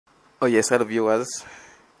Oh yes, hello viewers.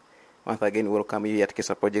 Once again, welcome you at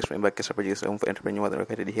KISA Projects. Remember, KISA Projects is home for entrepreneurs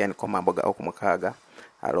located here in komamboga-Kumukaaga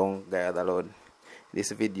along Gayaza Road. This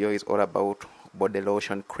video is all about body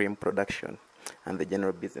lotion cream production and the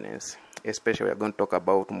general business. Especially, we are going to talk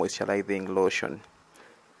about moisturizing lotion.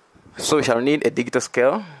 So we shall need a digital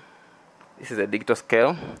scale. This is a digital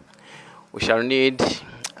scale. We shall need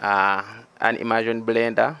an immersion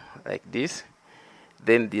blender like this.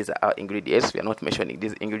 Then these are our ingredients. We are not mentioning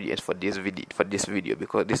these ingredients for this video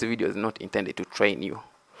because this video is not intended to train you,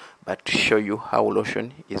 but to show you how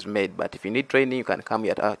lotion is made. But if you need training, you can come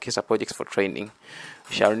here at our KISA Projects for training.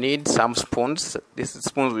 We shall need some spoons. These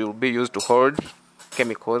spoons will be used to hold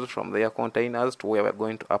chemicals from their containers to where we are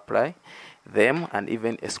going to apply them, and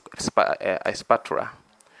even a spatula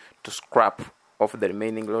to scrap off the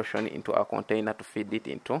remaining lotion into our container to feed it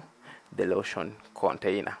into the lotion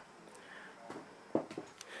container.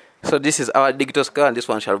 So this is our digital scale, and this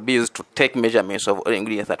one shall be used to take measurements of all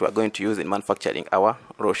ingredients that we are going to use in manufacturing our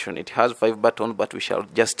lotion. It has 5 buttons, but we shall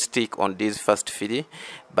just stick on these first 3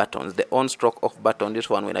 buttons. The on stroke off button,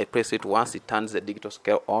 this one, when I press it once, it turns the digital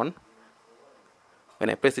scale on.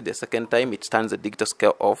 When I press it the second time, it turns the digital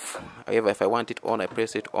scale off. However, if I want it on, I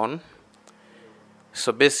press it on.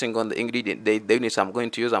 So basing on the ingredient, the units I'm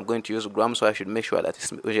going to use grams, so I should make sure that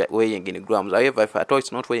it's weighing in grams. However, if at all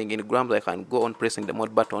it's not weighing in grams, I can go on pressing the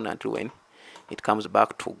mode button until when it comes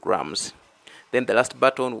back to grams. Then the last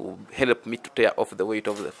button will help me to tear off the weight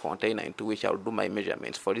of the container into which I'll do my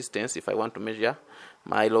measurements. For instance, if I want to measure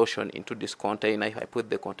my lotion into this container, if I put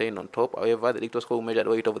the container on top, however, the digital scale will measure the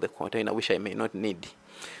weight of the container, which I may not need.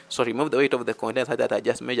 So remove the weight of the container so that I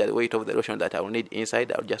just measure the weight of the lotion that I will need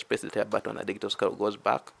inside. I'll just press the tab button, the digital scale goes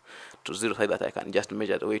back to 0 so that I can just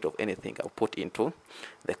measure the weight of anything I'll put into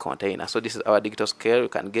the container. So this is our digital scale. You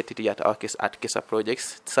can get it here at KISA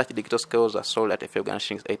Projects. Such digital scales are sold at a few Ghana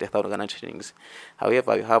shillings, 80,000 Ghana shillings.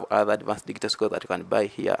 However, you have other advanced digital scales that you can buy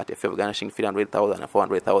here at a few Ghana shillings, 300,000 and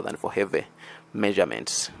 400,000 for heavy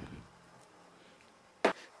measurements.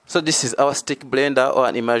 So this is our stick blender or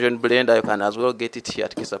an immersion blender. You can as well get it here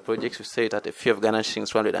at KISA Projects. We sell it at a few of Ghana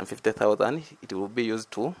shillings, 250,000. It will be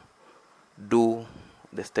used to do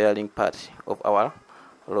the styling part of our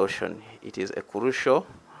lotion. It is a crucial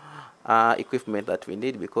equipment that we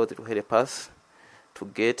need because it will help us to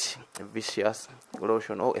get a viscous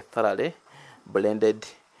lotion or a thoroughly blended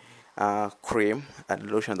cream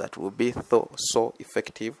and lotion that will be so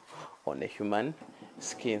effective on a human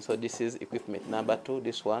skin. So this is equipment number 2.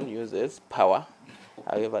 This one uses power.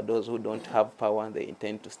 However, those who don't have power and they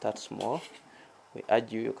intend to start small, we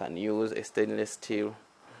urge you can use a stainless steel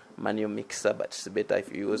manual mixer, but it's better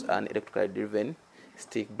if you use an electrically driven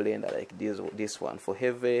stick blender like this one. For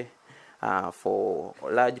heavy for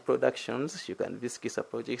large productions, you can visit KISA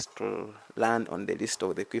Projects to learn on the list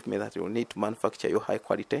of the equipment that you will need to manufacture your high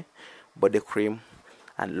quality body cream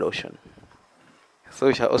and lotion. So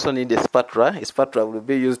we shall also need a spatula. A spatula will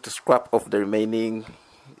be used to scrap off the remaining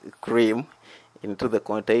cream into the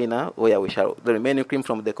container where the remaining cream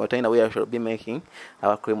from the container where we shall be making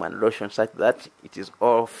our cream and lotion, such that it is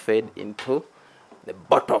all fed into the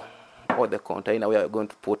bottle or the container where we're going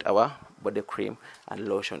to put our body cream and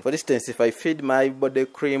lotion. For instance, if I feed my body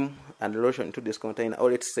cream and lotion into this container,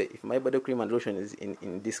 or let's say if my body cream and lotion is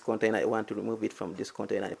in this container, I want to remove it from this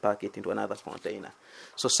container and pack it into another container.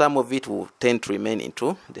 So some of it will tend to remain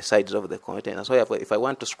into the sides of the container. So if I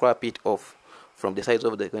want to scrap it off from the sides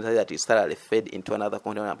of the container that is thoroughly fed into another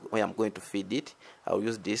container where I'm going to feed it, I'll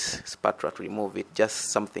use this spatula to remove it,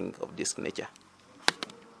 just something of this nature.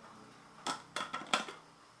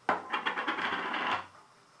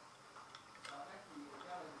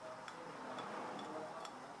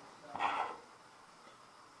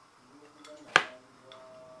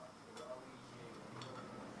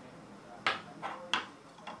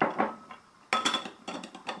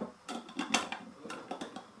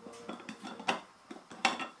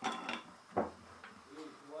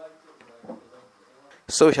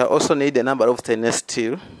 So we shall also need a number of stainless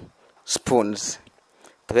steel spoons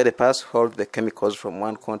to help us hold the chemicals from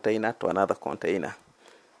one container to another container.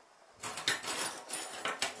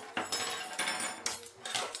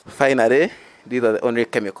 Finally, these are the only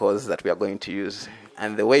chemicals that we are going to use,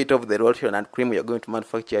 and the weight of the lotion and cream we are going to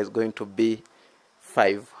manufacture is going to be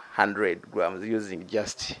 500 grams using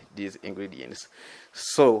just these ingredients.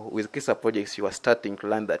 So with KISA Projects, you are starting to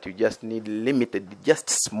learn that you just need just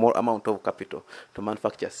small amount of capital to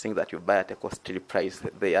manufacture things that you buy at a costly price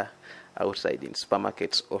there outside in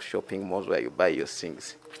supermarkets or shopping malls where you buy your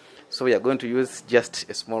things. So we are going to use just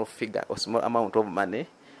a small figure or small amount of money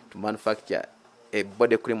to manufacture a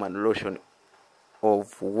body cream and lotion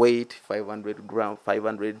of weight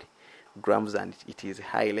 500 grams, and it is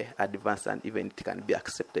highly advanced, and even it can be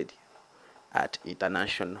accepted at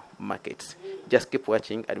international markets. Just keep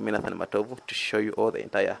watching Admin Nathan Matovu to show you all the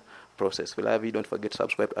entire process. We love you. Don't forget to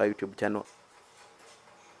subscribe to our YouTube channel.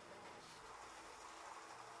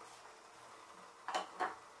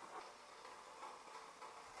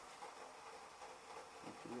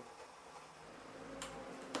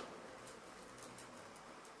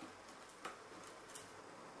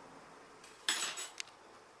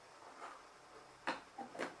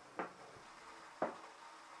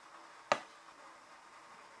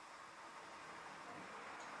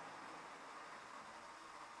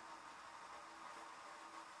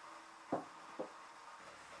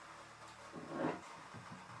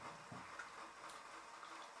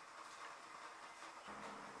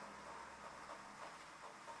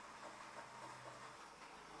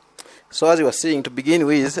 So as you were seeing, to begin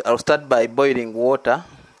with, I'll start by boiling water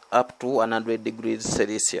up to 100 degrees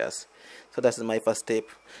Celsius. So that's my first step.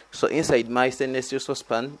 So inside my stainless steel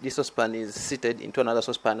saucepan, this saucepan is seated into another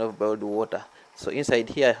saucepan of boiled water. So inside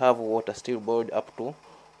here I have water still boiled up to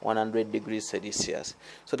 100 degrees Celsius.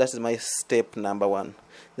 So that is my step number 1.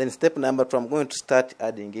 Then step number 2, I'm going to start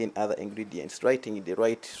adding in other ingredients,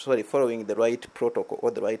 following the right protocol or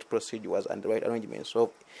the right procedures and the right arrangements of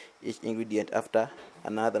each ingredient after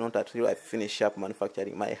another, not until I finish up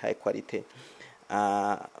manufacturing my high quality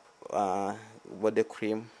body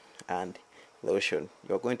cream and lotion.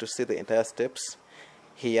 You're going to see the entire steps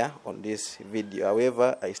here on this video.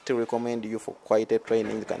 However, I still recommend you for quality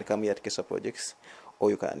training. You can come here at KISA Projects, or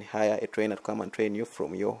you can hire a trainer to come and train you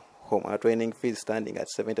from your home. Our training fee is standing at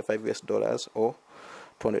 $75 or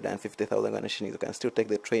 250,000 Ghana shillings. You can still take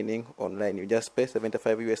the training online. You just pay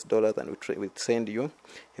 $75 and we send you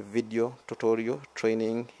a video tutorial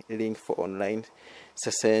training link for online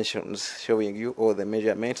sessions showing you all the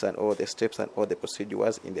measurements and all the steps and all the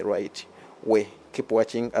procedures in the right way. Keep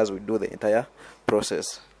watching as we do the entire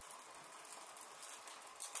process.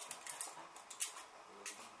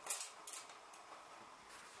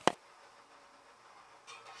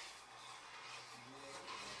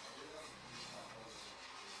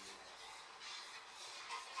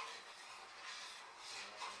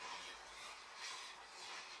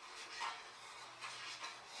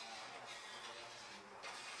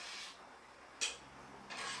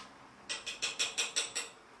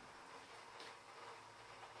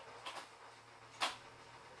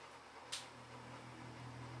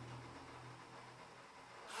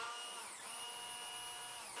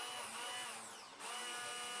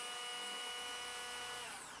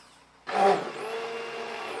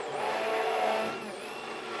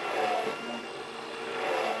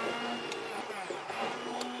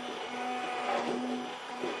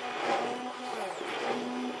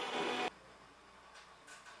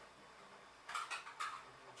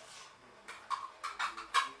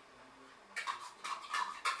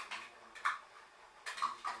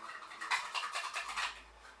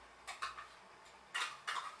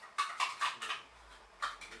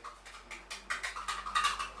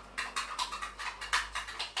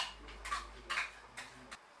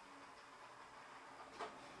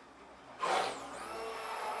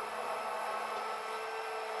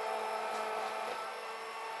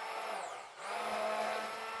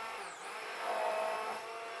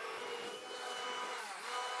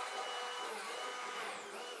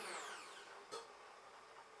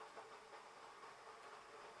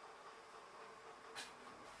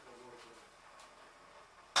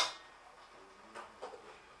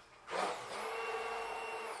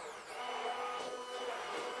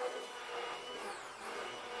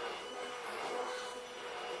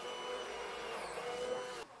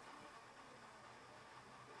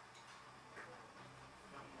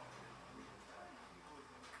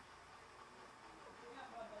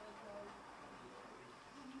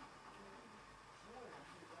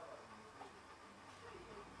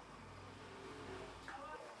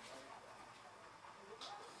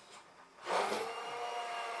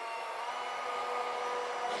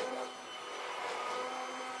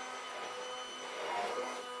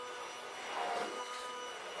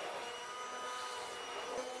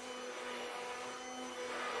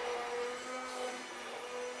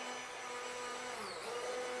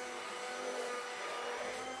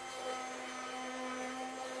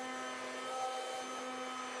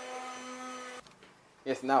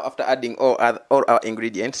 Yes, now after adding all our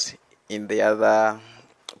ingredients in the other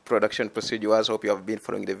production procedures, hope you have been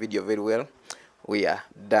following the video very well, we are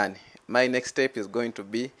done. My next step is going to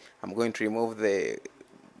be, I'm going to remove the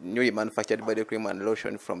newly manufactured body cream and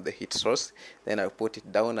lotion from the heat source. Then I put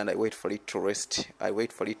it down and I wait for it to rest. I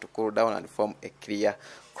wait for it to cool down and form a clear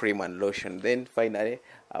cream and lotion. Then finally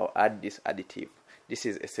I'll add this additive. This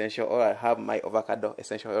is essential oil. I have my avocado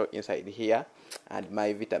essential oil inside here and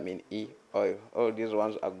my vitamin E oil. All these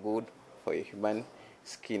ones are good for your human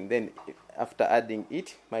skin. Then after adding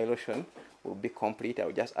it, my lotion will be complete. I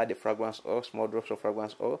will just add the fragrance oil, small drops of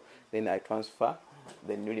fragrance oil. Then I transfer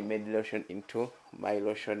the newly made lotion into my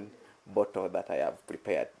lotion bottle that I have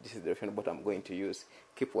prepared. This is the lotion bottle I'm going to use.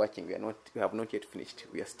 Keep watching. We have not yet finished.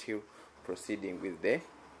 We are still proceeding with the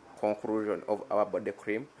conclusion of our body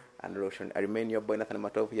cream and lotion. I remain your boy Nathan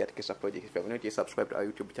Matov here at KISA Projects. If you have not yet subscribed to our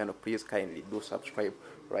YouTube channel, please kindly do subscribe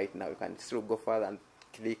right now. You can still go further and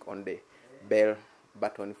click on the bell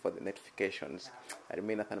button for the notifications. I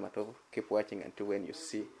remain Nathan Matov. Keep watching until when you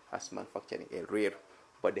see us manufacturing a real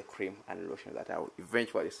body cream and lotion that I will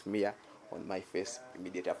eventually smear on my face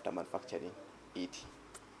immediately after manufacturing it.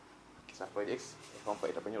 KISA Projects, a home for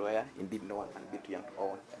entrepreneur. Indeed, no one can be too young to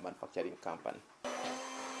own a manufacturing company.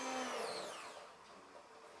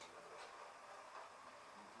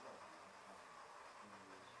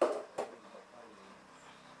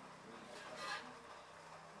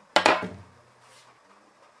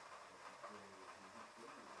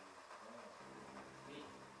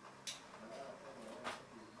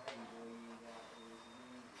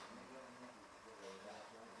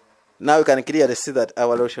 Now you can clearly see that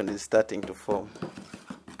our lotion is starting to form.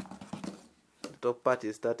 The top part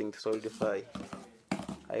is starting to solidify.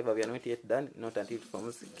 However, we are not yet done, not until it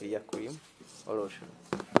forms clear cream or lotion.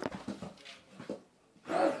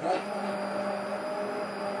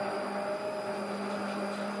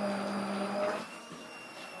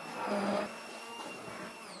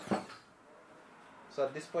 So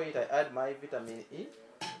at this point I add my vitamin E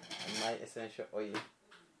and my essential oil.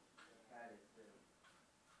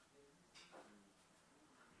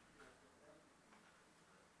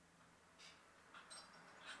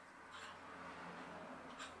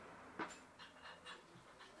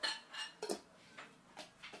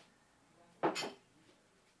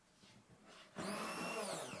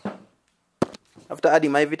 After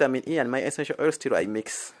adding my vitamin E and my essential oil, still I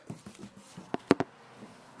mix.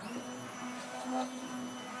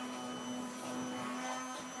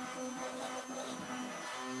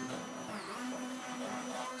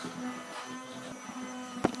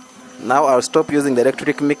 Now I'll stop using the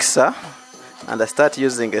electric mixer and I start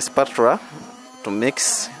using a spatula to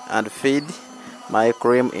mix and feed my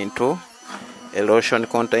cream into a lotion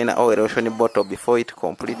container or a lotion bottle before it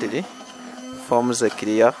completely forms a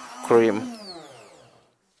clear cream.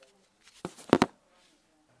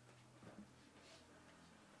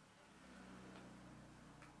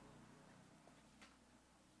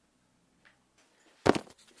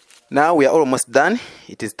 Now we are almost done.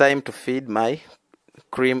 It is time to feed my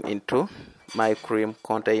cream into my cream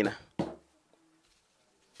container.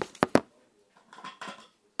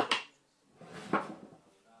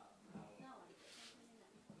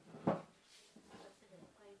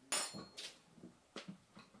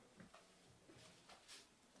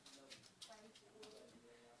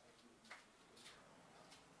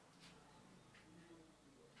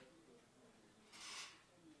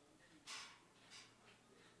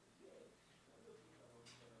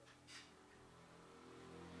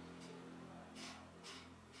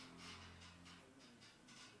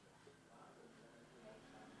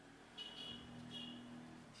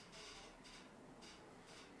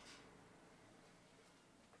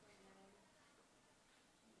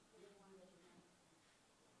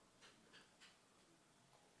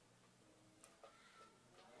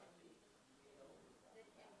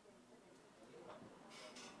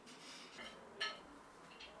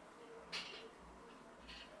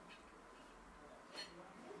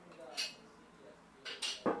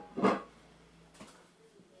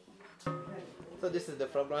 So this is the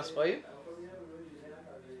fragrance oil.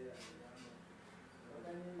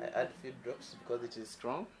 I add a few drops because it is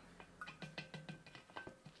strong.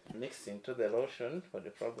 Mix into the lotion for the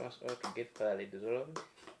fragrance oil to get thoroughly dissolved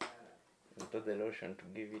into the lotion to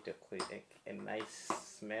give it a nice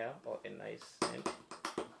smell or a nice scent.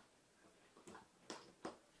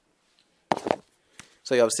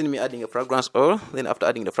 So you have seen me adding a fragrance oil. Then after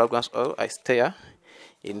adding the fragrance oil, I stir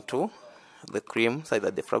into the cream so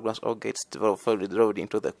that the fragrance oil gets fully dissolved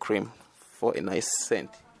into the cream for a nice scent.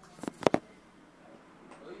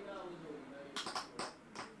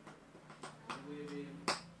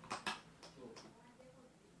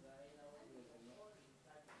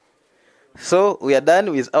 So we are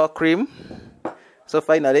done with our cream. So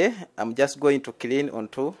finally, I'm just going to clean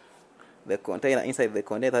onto the container, inside the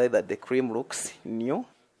container, that the cream looks new.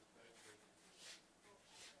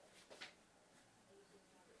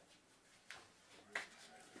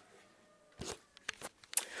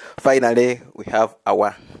 Finally, we have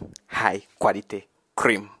our high quality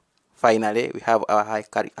cream. Finally, we have our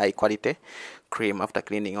high quality cream after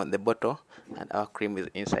cleaning on the bottle, and our cream is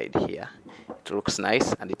inside here. It looks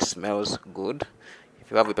nice and it smells good.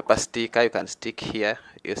 If you have a paper sticker, you can stick here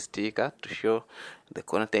your sticker to show the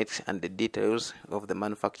contents and the details of the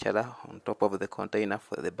manufacturer on top of the container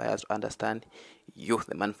for the buyers to understand you,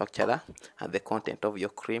 the manufacturer, and the content of your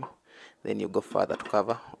cream. Then you go further to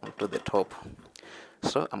cover onto the top.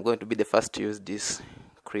 So I'm going to be the first to use this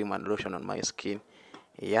cream and lotion on my skin.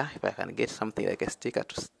 Yeah, if I can get something like a sticker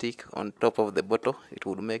to stick on top of the bottle, it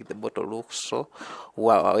would make the bottle look so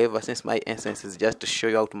wow. However, since my essence is just to show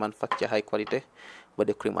you how to manufacture high quality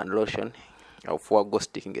body cream and lotion, I'll forego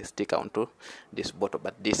sticking a sticker onto this bottle,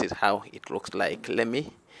 but this is how it looks like. Let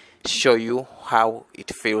me show you how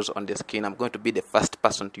it feels on the skin. I'm going to be the first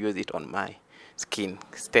person to use it on my skin.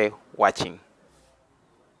 Stay watching.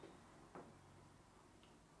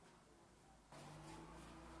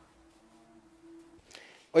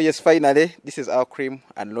 Oh yes, finally, this is our cream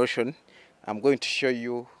and lotion. I'm going to show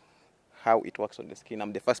you how it works on the skin.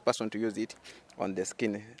 I'm the first person to use it on the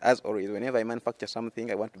skin. As always, whenever I manufacture something,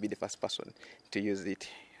 I want to be the first person to use it.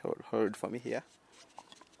 Hold for me here.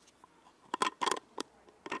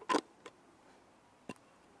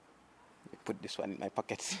 Put this one in my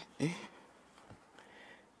pocket.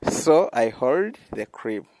 So I hold the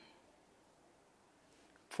cream,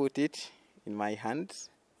 put it in my hands.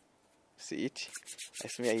 See it? I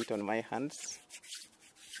smear it on my hands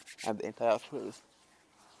and the entire face.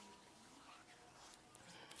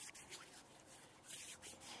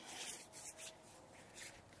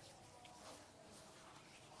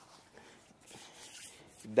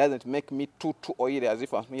 It doesn't make me too oily as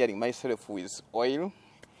if I'm smearing myself with oil.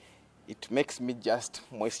 It makes me just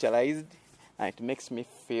moisturized, and it makes me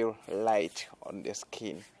feel light on the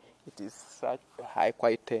skin. It is such a high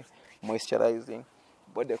quality moisturizing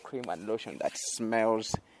body cream and lotion that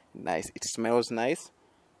smells nice. It smells nice.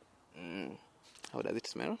 How does it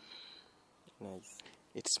smell? Nice.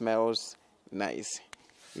 It smells nice.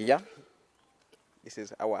 Yeah, this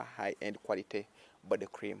is our high-end quality body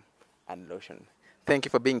cream and lotion. Thank you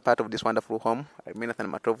for being part of this wonderful home. I'm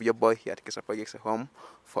Nathan Matov, your boy here at KISA Projects, a home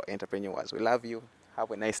for entrepreneurs. We love you.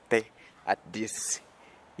 Have a nice day at this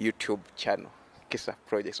YouTube channel, KISA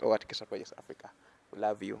Projects, or at KISA Projects Africa. We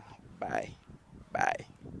love you. Bye.